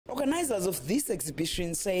Organisers of this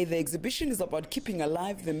exhibition say the exhibition is about keeping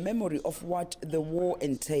alive the memory of what the war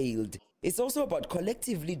entailed. It's also about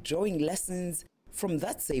collectively drawing lessons from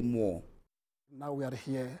that same war. Now we are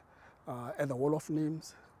here at the Wall of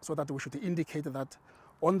Names, so that we should indicate that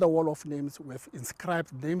on the Wall of Names we have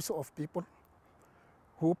inscribed names of people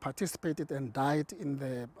who participated and died in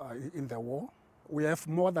the war. We have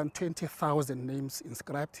more than 20,000 names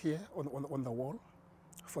inscribed here on the wall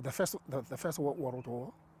for the First World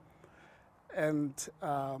War. And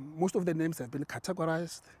most of the names have been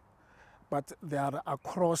categorized, but they are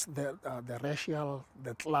across the racial,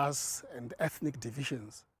 the class, and ethnic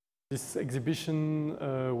divisions. This exhibition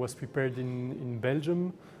was prepared in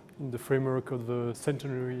Belgium in the framework of the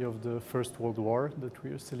centenary of the First World War that we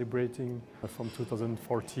are celebrating from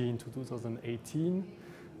 2014 to 2018.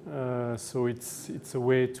 So it's a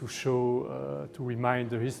way to show, to remind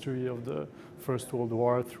the history of the First World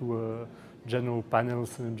War through general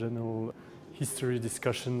panels and general history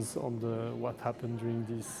discussions on what happened during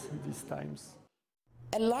these times.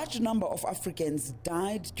 A large number of Africans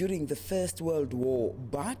died during the First World War,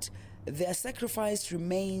 but their sacrifice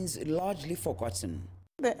remains largely forgotten.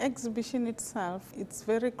 The exhibition itself, it's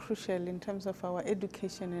very crucial in terms of our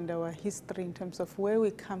education and our history, in terms of where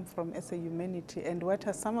we come from as a humanity and what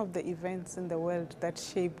are some of the events in the world that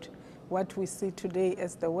shaped what we see today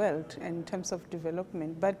as the world in terms of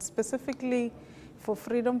development. But specifically for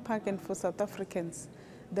Freedom Park and for South Africans,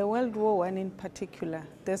 the World War I in particular,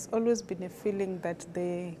 there's always been a feeling that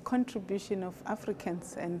the contribution of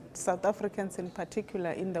Africans and South Africans in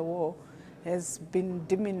particular in the war has been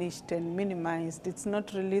diminished and minimized. It's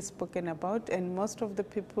not really spoken about, and most of the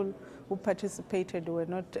people who participated were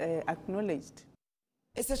not acknowledged.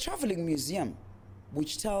 It's a traveling museum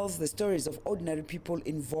which tells the stories of ordinary people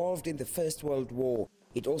involved in the First World War.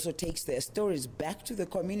 It also takes their stories back to the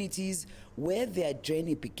communities where their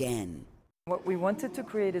journey began. What we wanted to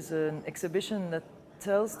create is an exhibition that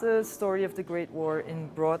tells the story of the Great War in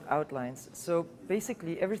broad outlines. So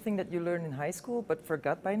basically everything that you learned in high school but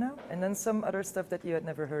forgot by now, and then some other stuff that you had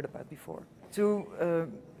never heard about before. To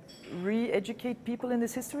re-educate people in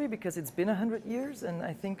this history, because it's been 100 years and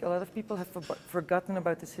I think a lot of people have forgotten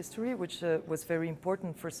about this history, which was very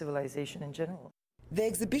important for civilization in general. The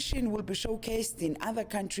exhibition will be showcased in other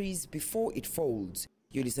countries before it folds.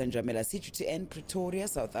 Yolisa, Njamela, CGTN, Pretoria,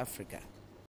 South Africa.